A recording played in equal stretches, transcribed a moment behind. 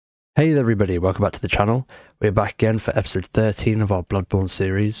Hey there everybody, welcome back to the channel. We're back again for episode 13 of our Bloodborne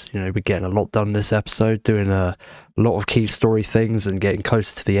series. You know, we're getting a lot done this episode, doing a lot of key story things and getting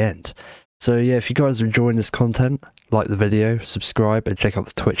closer to the end. So yeah, if you guys are enjoying this content, like the video, subscribe and check out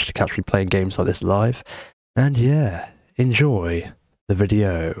the Twitch to catch me playing games like this live. And yeah, enjoy the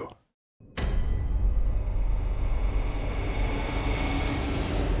video.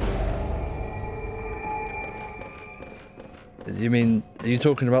 You mean, are you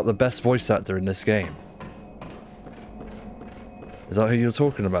talking about the best voice actor in this game? Is that who you're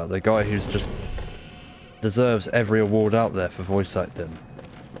talking about? The guy who's just deserves every award out there for voice acting?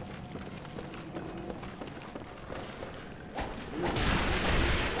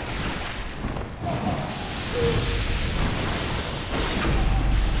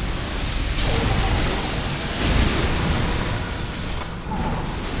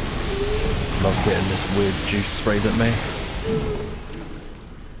 Love getting this weird juice sprayed at me.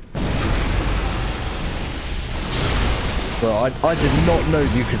 Well, I did not know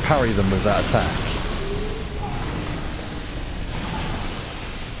you could parry them with that attack.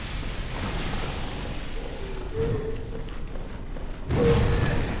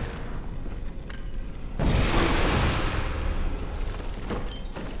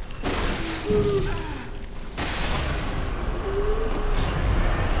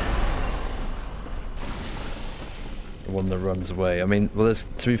 The one that runs away. I mean, well,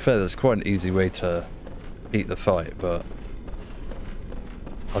 to be fair, there's quite an easy way to beat the fight, but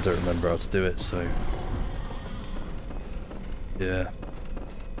I don't remember how to do it, so yeah.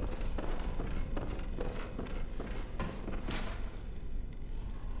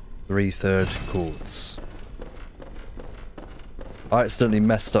 Three-third chords. I accidentally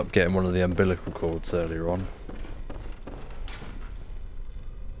messed up getting one of the umbilical cords earlier on.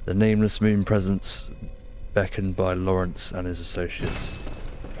 The nameless moon presence beckoned by Lawrence and his associates.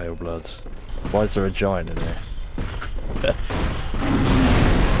 Pale blood. Why is there a giant in here?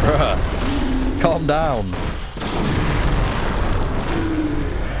 Bruh, calm down.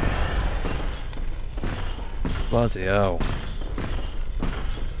 Bloody hell.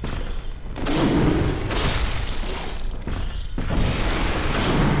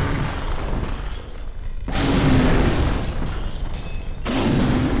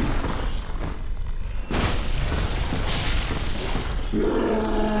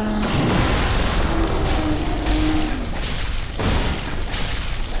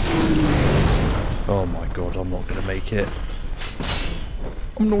 Oh my god, I'm not gonna make it.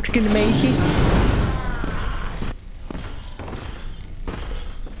 I'm not gonna make it.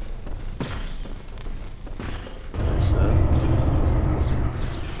 Sir.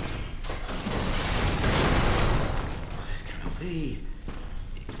 Oh, this cannot be.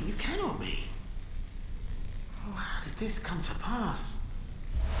 You cannot be. Oh, how did this come to pass?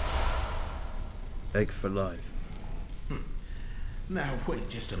 Egg for life. Now, wait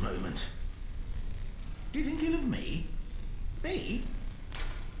just a moment. Do you think ill of me? Me?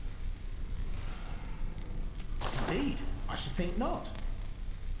 Indeed, I should think not.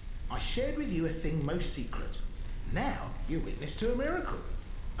 I shared with you a thing most secret. Now you're witness to a miracle,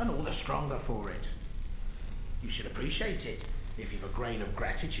 and all the stronger for it. You should appreciate it if you've a grain of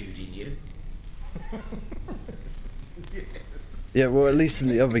gratitude in you. Yes. Yeah, well, at least in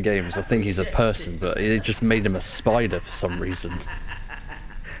the other games, I think he's a person, but it just made him a spider for some reason.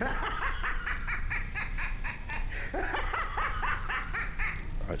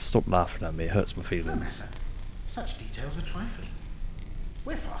 Alright, stop laughing at me, it hurts my feelings. No matter. Such details are trifling.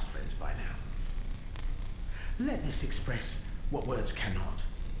 We're fast friends by now. Let this express what words cannot.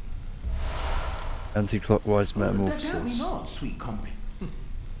 Anti-clockwise Doubt me metamorphosis. not, sweet combi.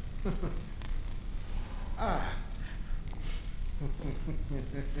 Ah.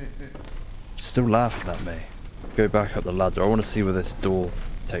 Still laughing at me. Go back up the ladder. I want to see where this door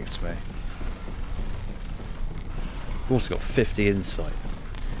takes me. I've also got 50 insight.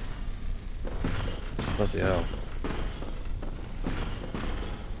 Bloody hell.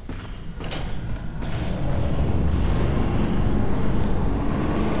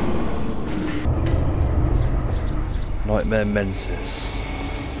 Nightmare of Mensis.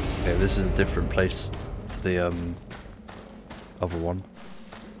 Okay, this is a different place to the other one.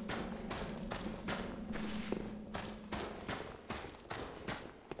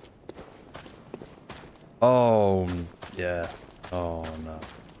 Oh, yeah. Oh, no.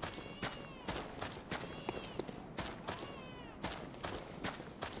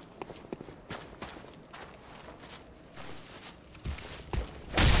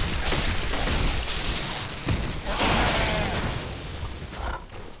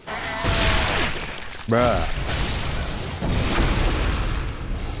 Bruh.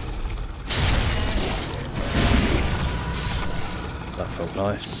 felt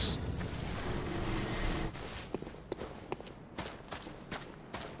nice.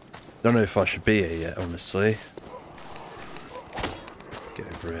 Don't know if I should be here yet, honestly. Get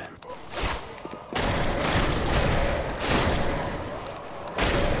over here.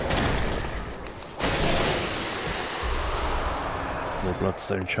 More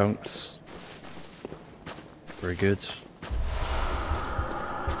bloodstone chunks. Very good.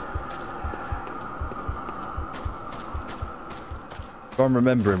 If I'm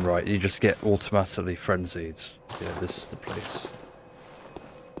remembering right, you just get automatically frenzied. Yeah, this is the place.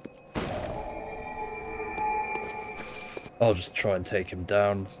 I'll just try and take him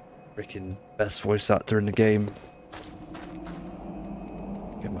down. Freaking best voice actor in the game.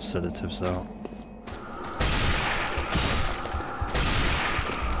 Get my sedatives out.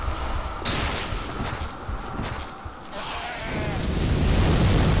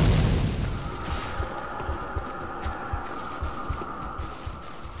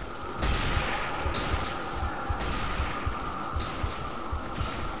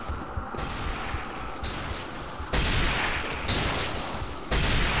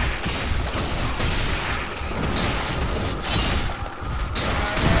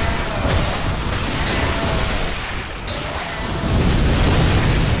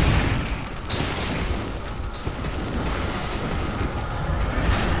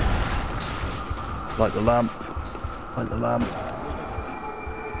 Light the lamp. Light the lamp.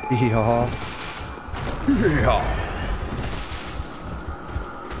 Yeehaw. Yeehaw.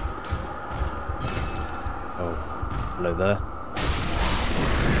 Oh, hello there.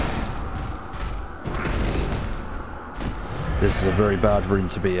 This is a very bad room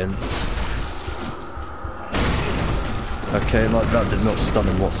to be in. Okay, like that did not stun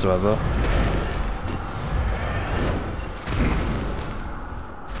him whatsoever.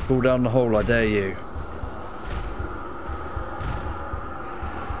 Fall down the hole, I dare you.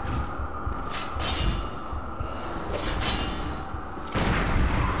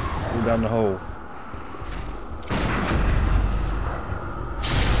 Fall down the hole.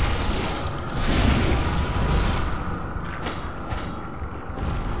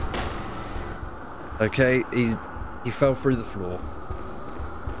 Okay, he fell through the floor.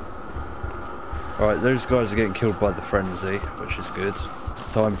 Alright, those guys are getting killed by the frenzy, which is good.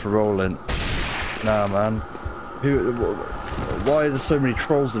 Time for rolling. Nah, man. Why are there so many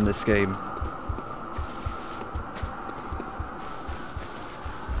trolls in this game?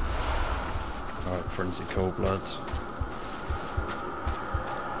 Alright, frenzy cold bloods.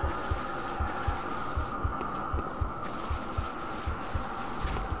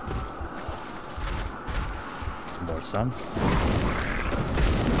 More sun.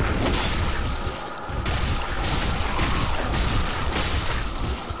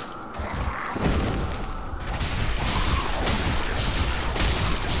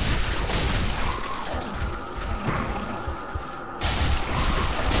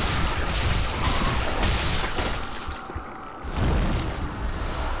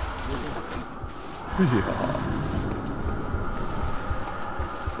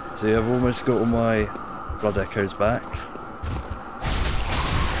 See, I've almost got all my blood echoes back.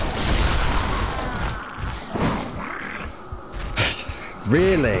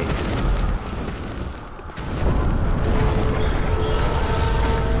 Really?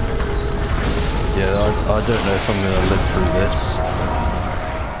 Yeah, I don't know if I'm going to live through this.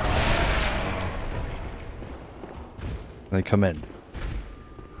 Can they come in?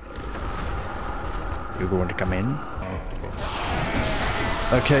 You're going to come in?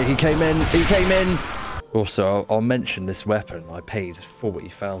 Okay, he came in. He came in. Also, I'll mention this weapon. I paid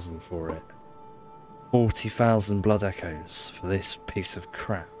 40,000 for it. 40,000 blood echoes for this piece of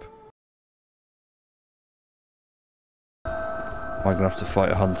crap. Am I gonna have to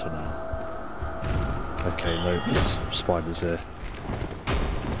fight a hunter now? Okay, no, there's spiders here.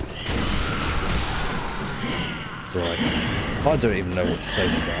 Right. I don't even know what to say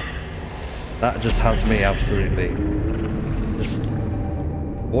to that. That just has me absolutely just...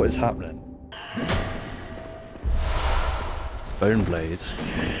 What is happening? Bone blade.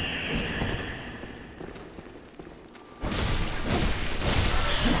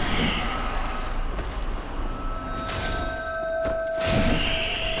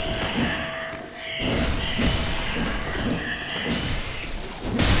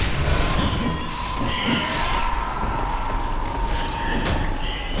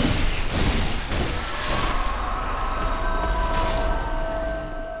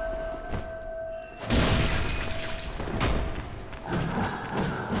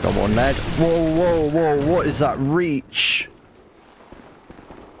 Come on, lad. Whoa, whoa, whoa. What is that reach?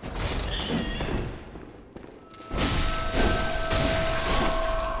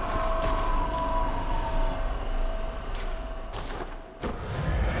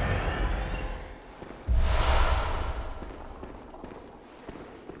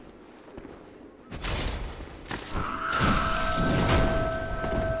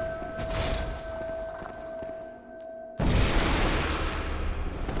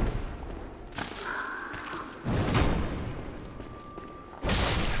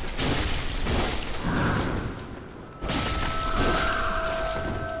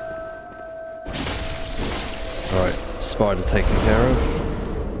 spider taken care of.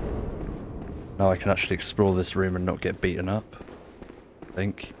 Now I can actually explore this room and not get beaten up, I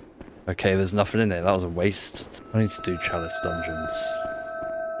think. Okay, there's nothing in it. That was a waste. I need to do Chalice Dungeons.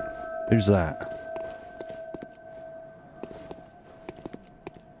 Who's that?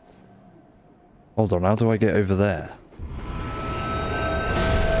 Hold on, how do I get over there?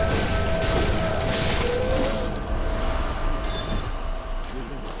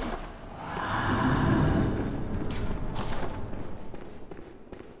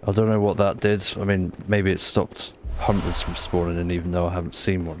 I don't know what that did. I mean, maybe it stopped hunters from spawning in even though I haven't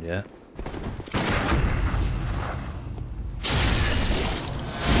seen one yet.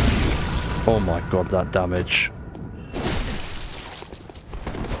 Oh my god, that damage.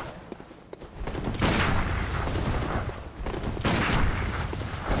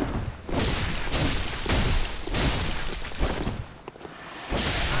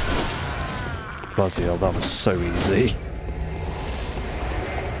 Bloody hell, that was so easy.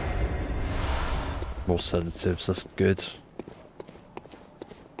 More sedatives, that's good.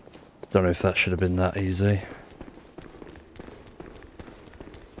 Don't know if that should have been that easy.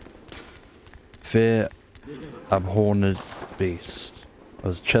 Fear abhorred beast.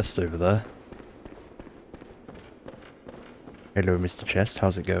 There's a chest over there. Hello, Mr. Chest,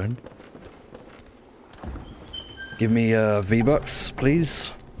 how's it going? Give me V-Bucks,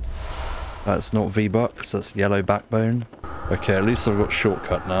 please. That's not V-Bucks, that's yellow backbone. Okay, at least I've got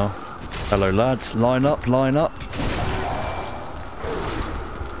shortcut now. Hello lads, line up, line up.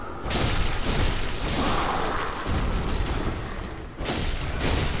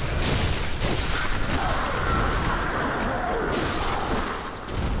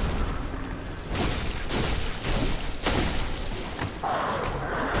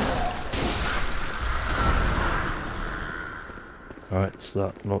 Alright, so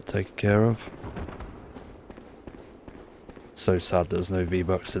that lot taken care of. So sad there's no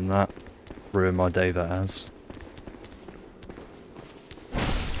V-Bucks in that. Ruined my day, that has.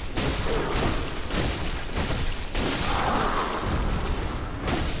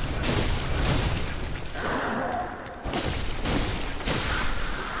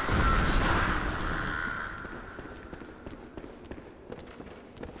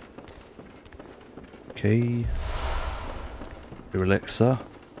 Okay. Your elixir.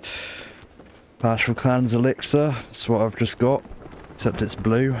 Partial Cleanse elixir. That's what I've just got. Except it's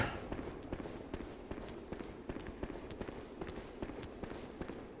blue.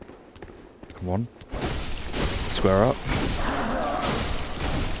 Come on. Square up.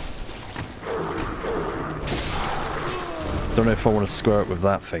 Don't know if I want to square up with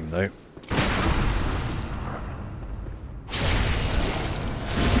that thing though.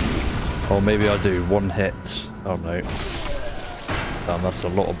 Or maybe I do. One hit. Oh no. Damn, that's a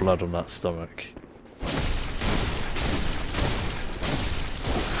lot of blood on that stomach.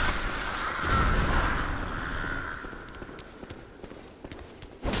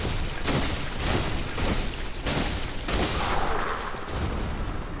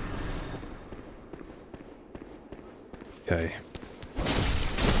 Okay.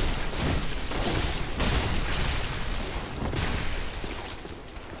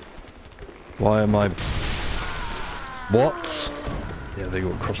 Why am I... What? Yeah, they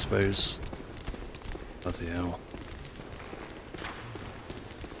got crossbows. Bloody hell.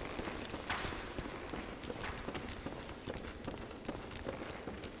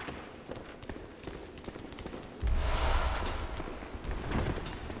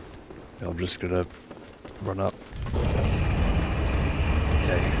 Yeah, I'm just gonna run up.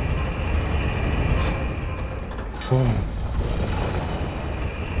 Okay. Oh.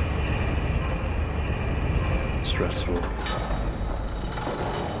 Stressful.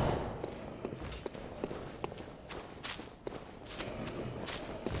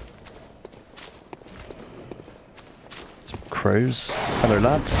 Crows. Hello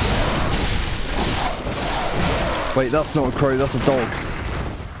lads. Wait, that's not a crow, that's a dog.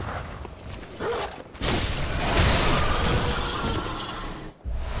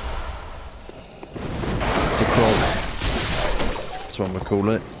 It's a frog. That's what I'm gonna call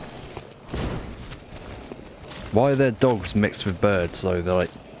it. Why are there dogs mixed with birds though? They're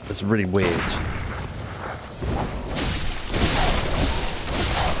like, it's really weird.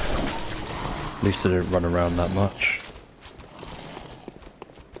 At least they don't run around that much.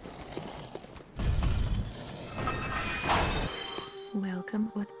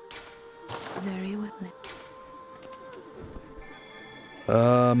 Welcome with very well.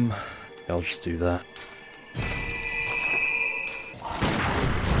 I'll just do that.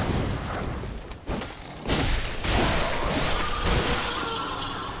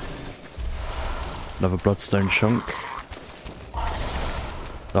 Another bloodstone chunk.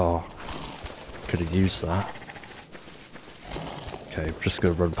 Oh, could have used that. Okay, we're just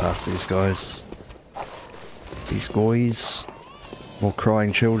gonna run past these guys. These guys. More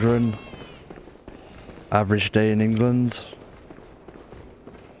crying children. Average day in England.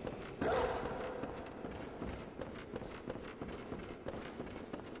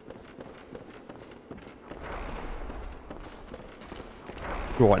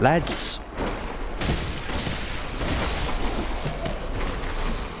 Right, lads.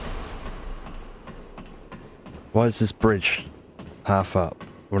 Why is this bridge half up?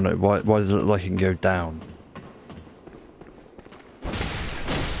 Or no, why does it look like it can go down?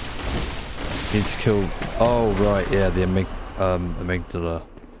 Need to kill... Oh, right, yeah, the amygdala.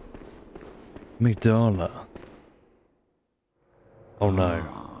 Amygdala. Oh no.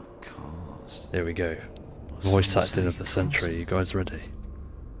 There we go. Voice acting of the century. You guys ready?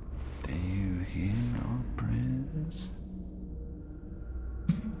 Do you hear our prayers?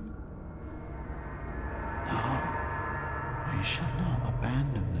 No, we shall not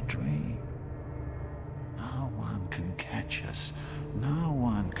abandon the dream. No one can catch us. No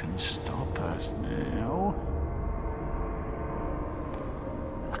one can stop us now.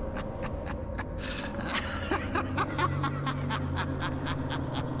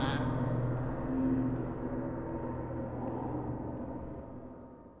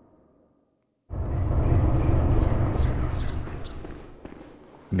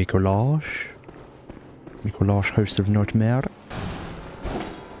 Micolash? Micolash, host of Nightmare?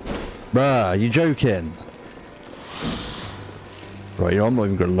 Bruh, are you joking? Right, you know, I'm not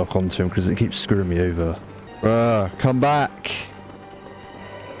even going to lock onto him because it keeps screwing me over. Bruh, come back!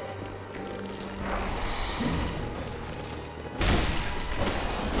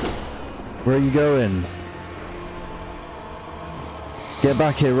 Where are you going? Get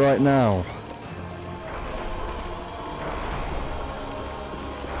back here right now.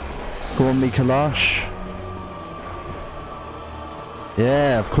 Go on, Micolash.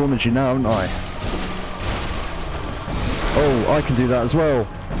 Yeah, I've cornered you now, haven't I? Oh, I can do that as well.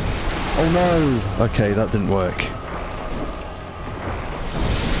 Oh no! Okay, that didn't work.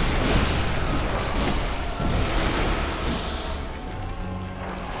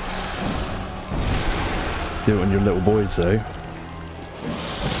 Do it on your little boys though.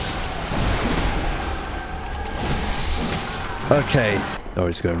 Okay. Oh,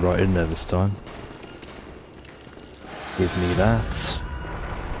 he's going right in there this time. Give me that.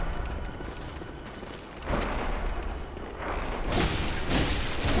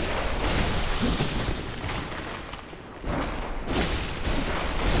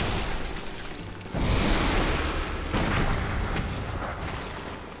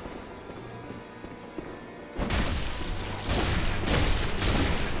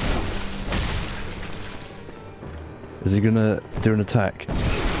 Is he gonna do an attack?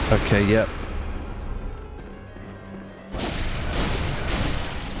 Okay, yep.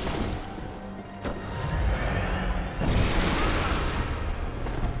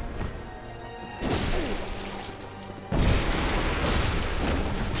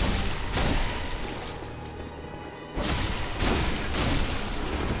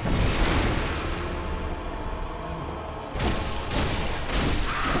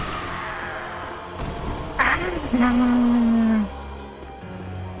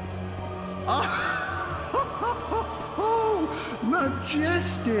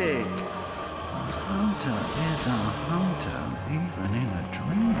 Majestic! A hunter is a hunter, even in a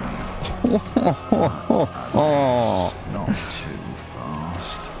dream. Alas, not too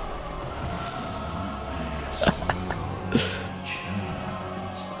fast.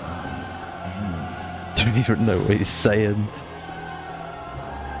 Don't even know what he's saying.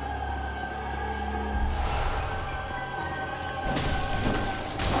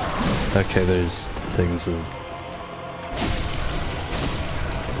 Okay, those things are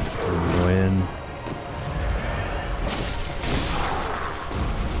annoying.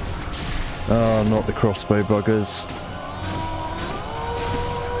 Oh, not the crossbow buggers.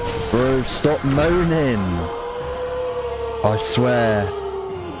 Bro, stop moaning! I swear.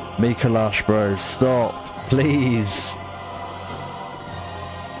 Micolash, bro, stop. Please.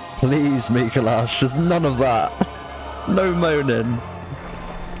 Please, Micolash, there's none of that. No moaning.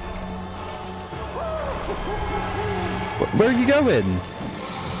 Where are you going?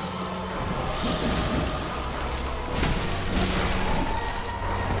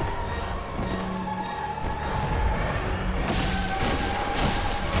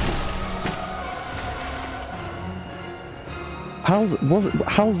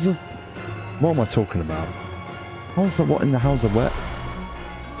 What am I talking about? How's the what in the how's the wet?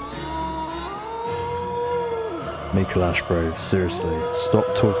 Micolash, bro. Seriously. Stop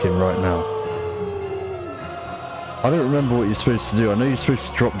talking right now. I don't remember what you're supposed to do. I know you're supposed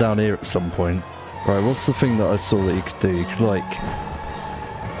to drop down here at some point. Right, what's the thing that I saw that you could do? You could, like...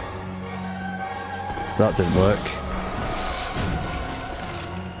 That didn't work.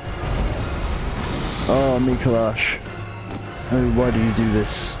 Oh, Micolash. Oh, why do you do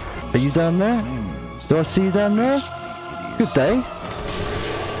this? Are you down there? Do I see you down there? Good day.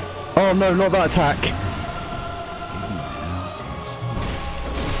 Oh no, not that attack.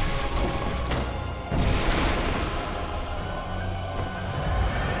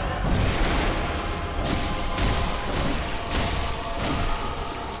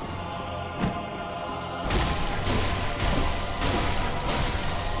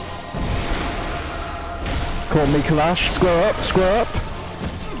 Come on, Micolash, square up, square up.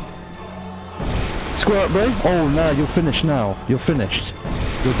 Square up, bro. Oh, no, you're finished now. You're finished.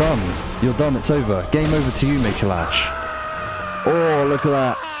 You're done. You're done, it's over. Game over to you, Micolash. Oh, look at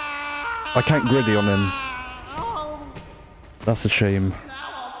that. I can't griddy on him. That's a shame.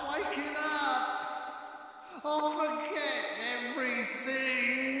 Now I'm waking up. I'll forget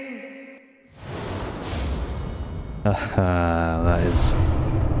everything.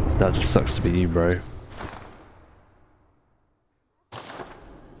 That just sucks to be you, bro.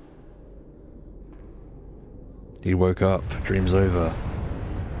 He woke up. Dream's over.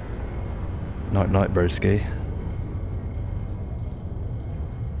 Night night, broski.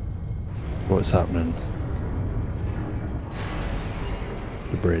 What's happening?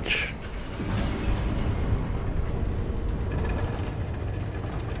 The bridge.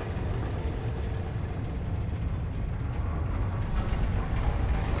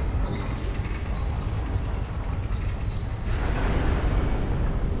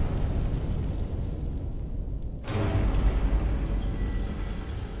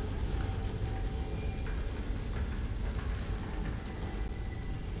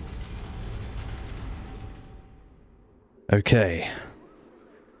 Okay.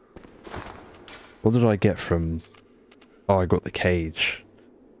 What did I get from... Oh, I got the cage.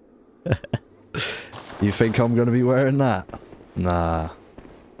 You think I'm going to be wearing that? Nah.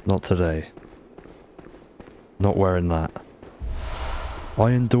 Not today. Not wearing that.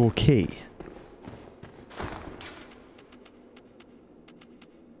 Iron door key.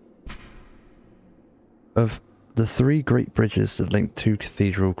 Of the 3 great bridges that link 2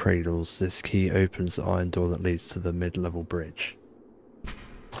 cathedral cradles, this key opens the iron door that leads to the mid-level bridge.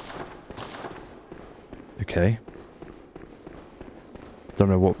 Okay. Don't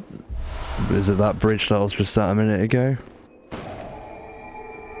know what... Is it that bridge that I was just at a minute ago?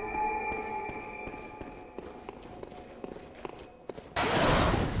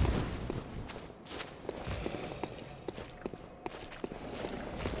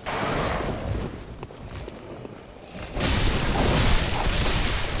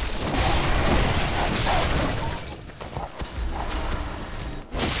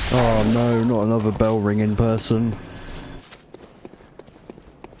 Oh no, not another bell ringing person.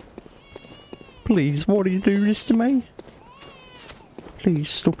 Please, why do you do this to me? Please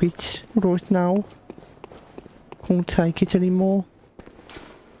stop it right now. Can't take it anymore.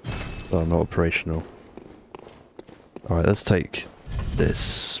 Oh, not operational. Alright, let's take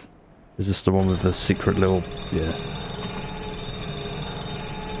this. Is this the one with the secret little... yeah.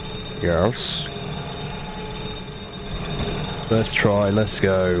 Yes. First try, let's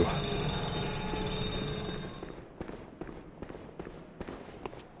go.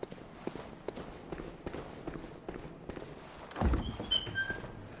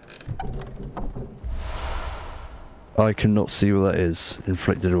 I cannot see what that is.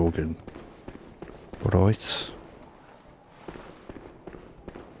 Inflicted organ. Right.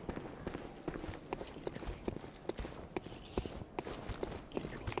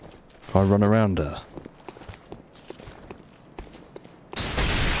 I run around her.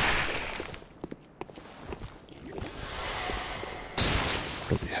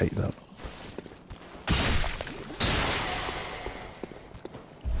 Bloody hate that.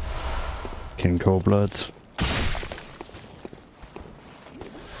 King Cold Blood.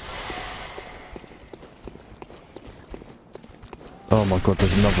 Oh my god,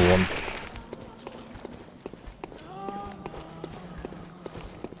 there's another one.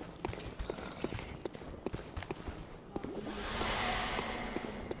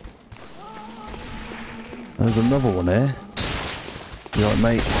 There's another one here. You alright,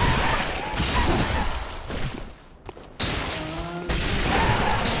 mate?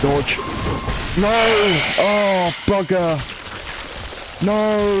 Dodge. No! Oh, bugger!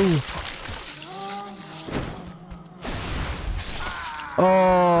 No!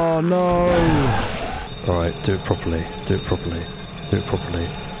 Oh, no! Alright, do it properly. Do it properly. Do it properly.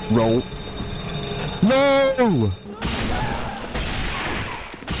 Roll. No!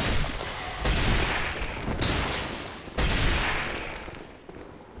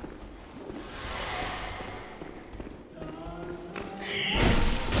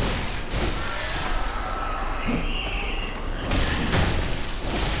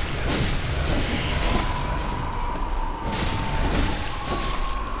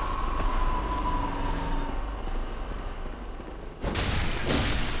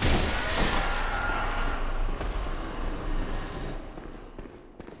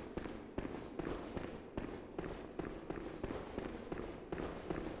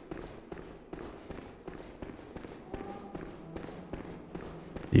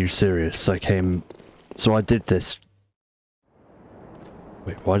 Are you serious? I came... So I did this...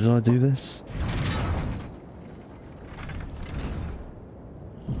 Wait, why did I do this?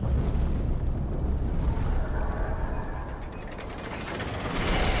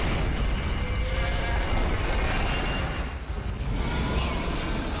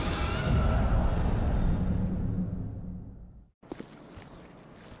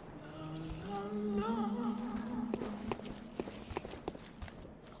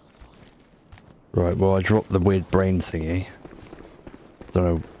 Right, well I dropped the weird brain thingy.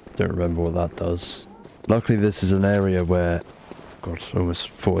 Don't remember what that does. Luckily this is an area where... God, I almost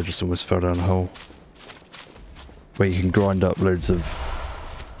thought I just almost fell down a hole. Where you can grind up loads of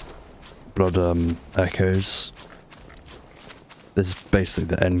blood echoes. This is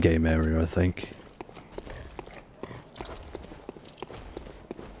basically the end game area, I think.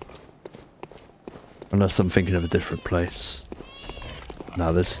 Unless I'm thinking of a different place.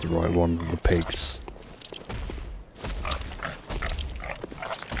 No, this is the right one, the pigs.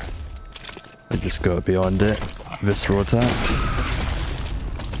 I just go behind it. Visceral attack.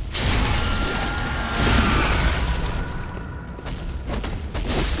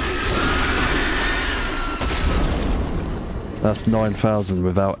 That's 9,000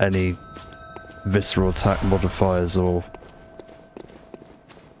 without any visceral attack modifiers or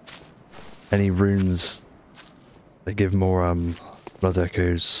any runes that give more blood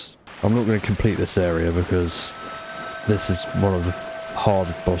echoes. I'm not going to complete this area because this is one of the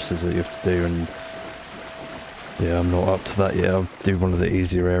hard bosses that you have to do, and yeah, I'm not up to that yet. I'll do one of the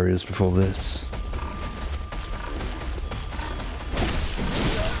easier areas before this.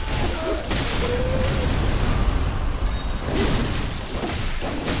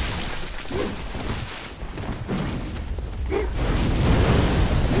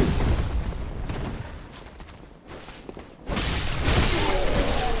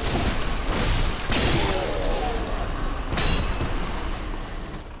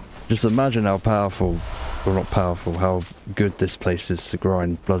 Just imagine how powerful, well not powerful, how good this place is to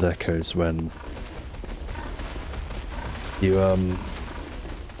grind blood echoes when you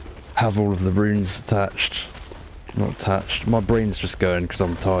have all of the runes attached. Not attached. My brain's just going because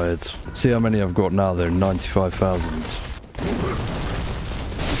I'm tired. See how many I've got now though, 95,000.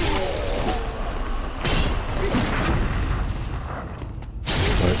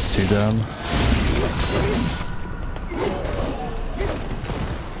 So it's 2 down.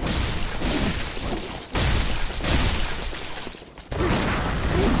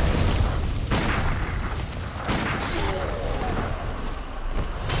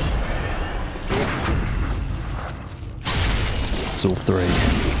 All 3.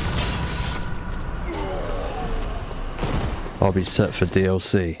 I'll be set for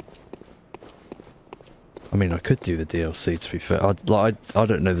DLC. I mean, I could do the DLC to be fair. I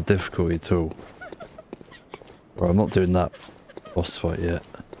don't know the difficulty at all. Right, I'm not doing that boss fight yet.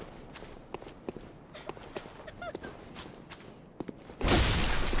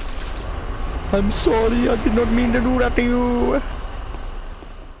 I'm sorry, I did not mean to do that to you.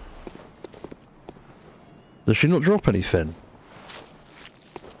 Does she not drop anything?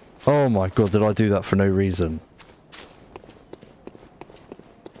 Oh my god, did I do that for no reason?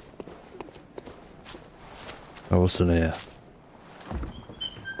 Oh, what's in here?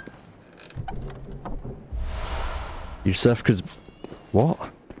 Yusefka's... What?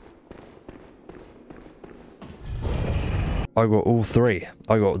 I got all 3.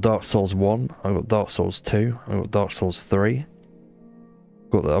 I got Dark Souls 1, I got Dark Souls 2, I got Dark Souls 3.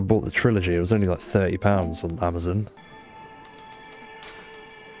 I bought the trilogy, it was only like £30 on Amazon.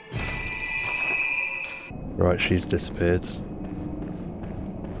 Right, she's disappeared.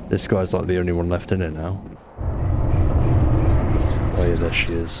 This guy's like the only one left in it now. Oh yeah, there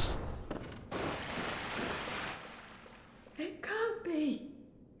she is. It can't be.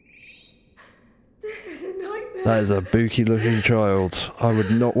 This is a nightmare. That is a booky looking child. I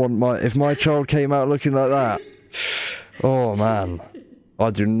would not want if my child came out looking like that. Oh man. I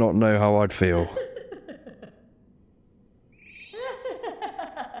do not know how I'd feel.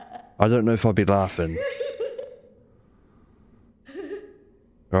 I don't know if I'd be laughing.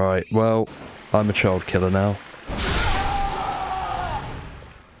 Alright, well, I'm a child killer now.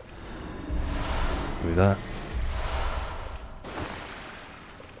 Do that.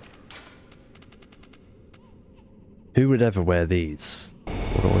 Who would ever wear these?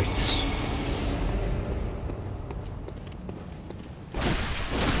 Right.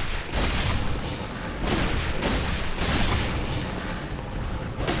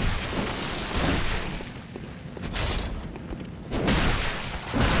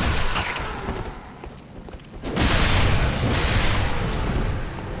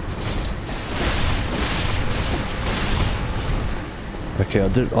 Okay,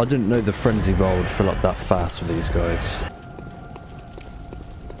 I didn't know the frenzy bar would fill up that fast with these guys.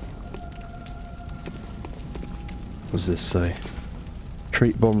 What does this say?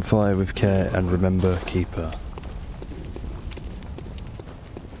 Treat bonfire with care and remember keeper.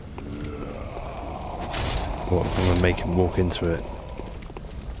 What, I'm gonna make him walk into it.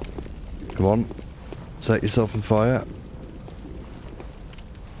 Come on, set yourself on fire.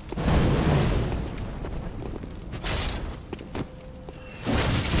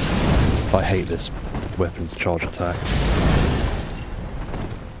 I hate this weapons charge attack.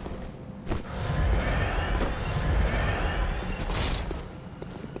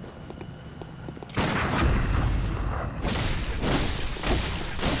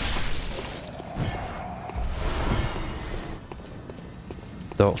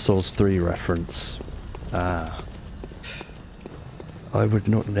 Dark Souls 3 reference. Ah. I would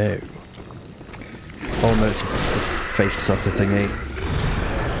not know. Oh no, it's face sucker thingy.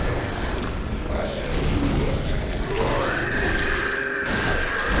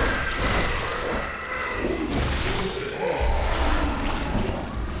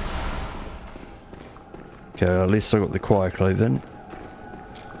 Okay, at least I got the choir clothing.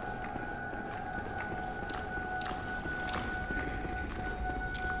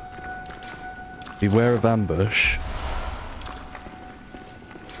 Beware of ambush.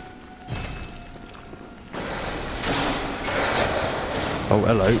 Oh,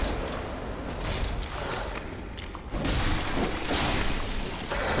 hello.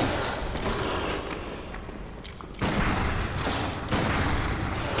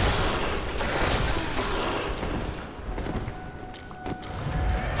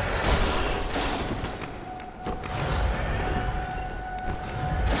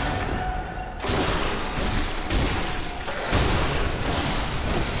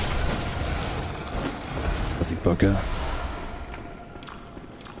 Bugger.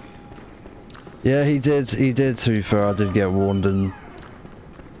 Yeah, he did, to be fair. I did get warned and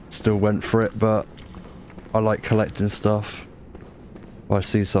still went for it, but I like collecting stuff. If I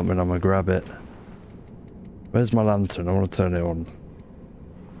see something, I'm gonna grab it. Where's my lantern? I want to turn it on.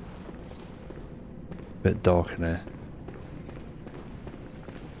 Bit dark in here.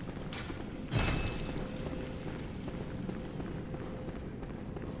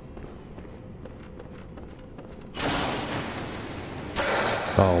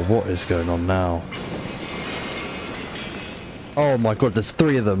 Oh, what is going on now? Oh my god, there's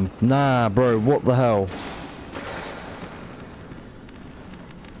 3 of them. Nah, bro, what the hell?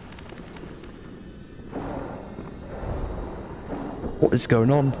 What is going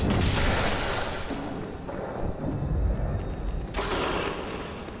on?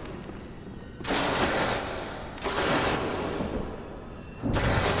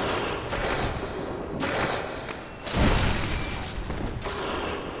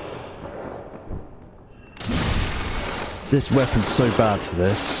 This weapon's so bad for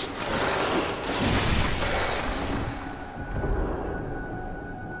this.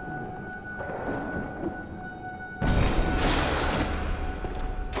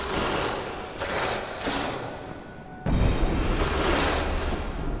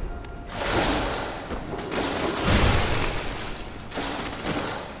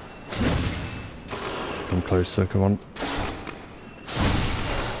 Come closer, come on.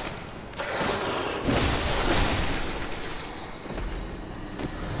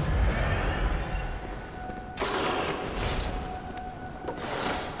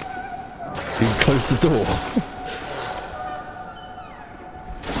 Close the door.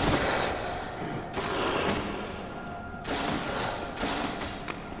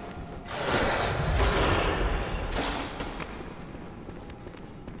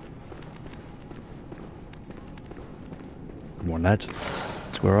 Come on, lad.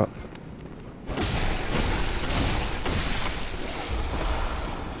 Square up.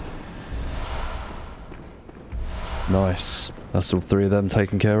 Nice. That's all 3 of them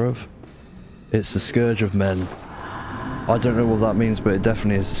taken care of. It's the Scourge of Men. I don't know what that means, but it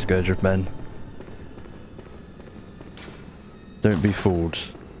definitely is the Scourge of Men. Don't be fooled.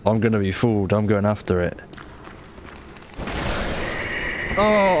 I'm gonna be fooled. I'm going after it.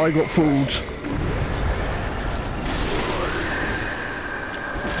 Oh, I got fooled.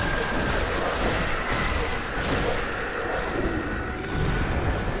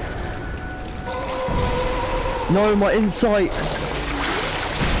 No, my insight!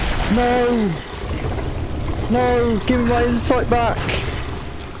 No! No! Give me my insight back!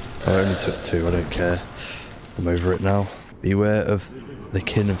 I only took 2, I don't care. I'm over it now. Beware of the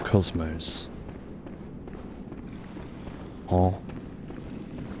kin of Cosmos. Oh.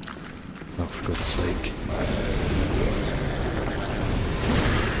 Oh, for God's sake.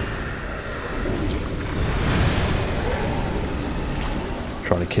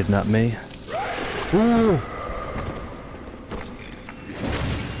 Trying to kidnap me. Ooh!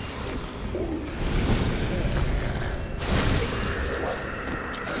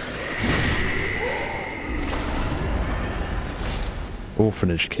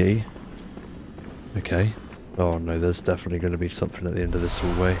 Orphanage key. Okay. Oh no, there's definitely going to be something at the end of this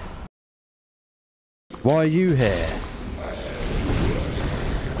hallway. Why are you here?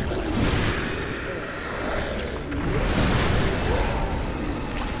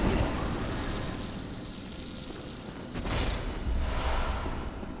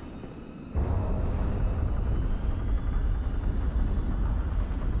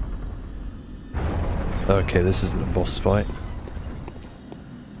 Okay, this isn't a boss fight.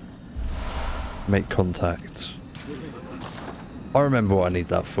 Make contact. I remember what I need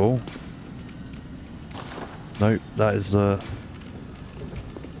that for. Nope, that is I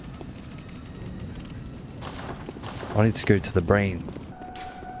need to go to the brain.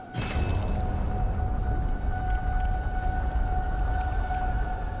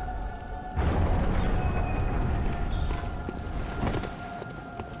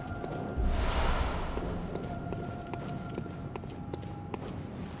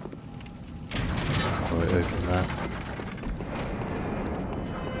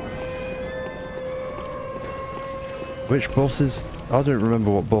 Which boss is... I don't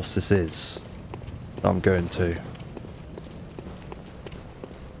remember what boss this is. I'm going to.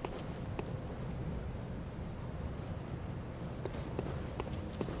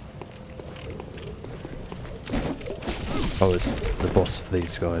 Oh, it's the boss of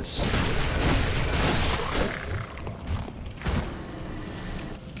these guys.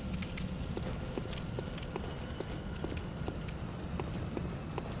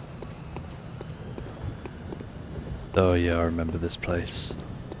 Oh yeah, I remember this place.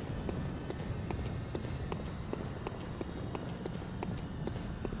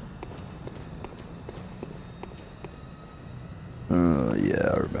 Oh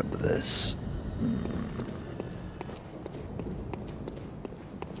yeah, I remember this.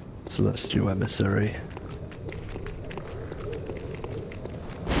 Celestial Emissary.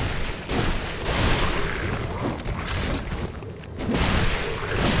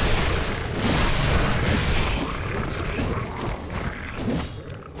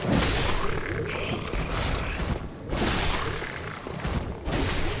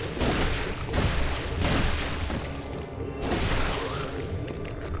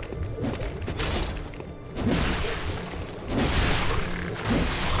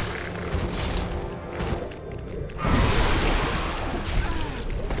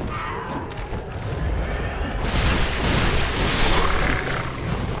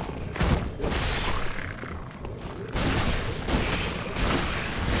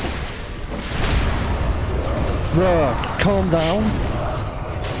 Calm down.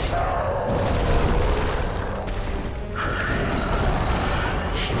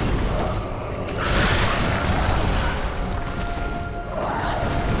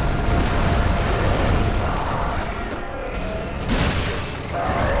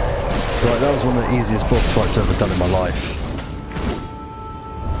 Right, that was one of the easiest boss fights I've ever done in my life.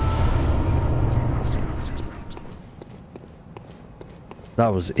 That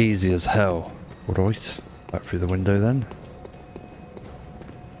was easy as hell. Alright, back through the window then.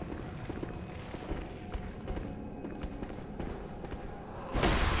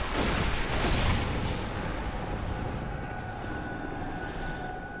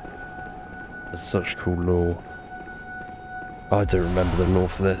 That's such cool lore. I don't remember the lore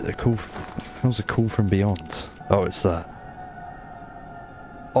for that. That was a call from beyond. Oh, it's that.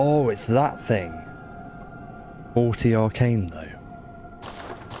 Oh, it's that thing. 40 arcane though.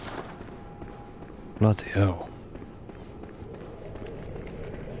 Bloody hell.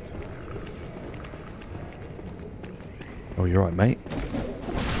 Oh, you're right, mate.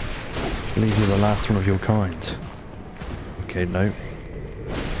 I believe you're the last one of your kind. Okay, no.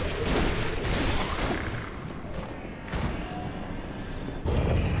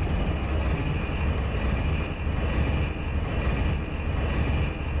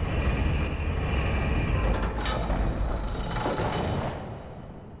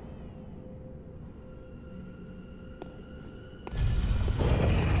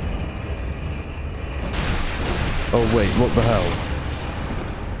 Oh wait, what the hell?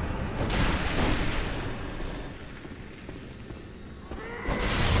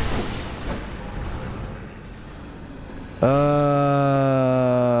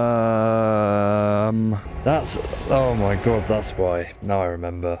 That's, oh my god, that's why. Now I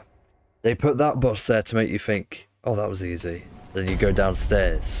remember. They put that bus there to make you think, oh, that was easy. Then you go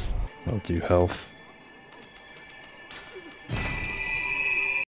downstairs. I'll do health.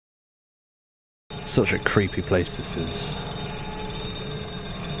 Such a creepy place this is.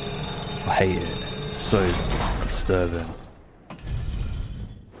 I hate it. It's so disturbing.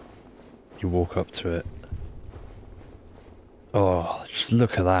 You walk up to it. Oh, just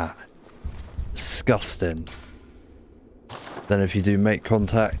look at that. Disgusting. Then if you do make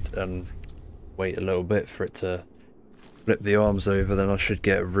contact and wait a little bit for it to flip the arms over, then I should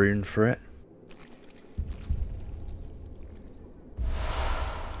get a rune for it.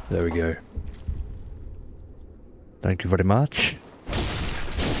 There we go. Thank you very much.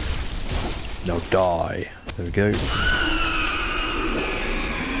 Now die. There we go.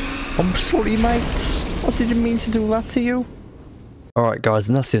 I'm sorry, mate. I didn't mean to do that to you. Alright guys,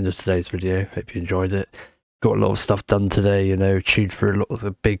 and that's the end of today's video. Hope you enjoyed it. Got a lot of stuff done today, you know, chewed through a lot of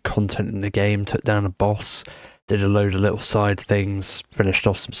the big content in the game, took down a boss, did a load of little side things, finished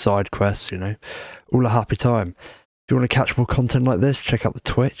off some side quests, you know. All a happy time. If you want to catch more content like this, check out the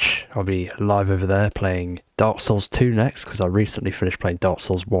Twitch. I'll be live over there playing Dark Souls 2 next, because I recently finished playing Dark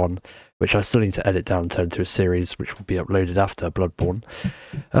Souls 1, which I still need to edit down and turn into a series, which will be uploaded after Bloodborne.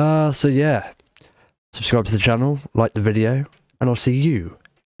 So yeah, subscribe to the channel, like the video, and I'll see you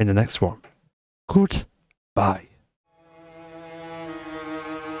in the next one. Goodbye.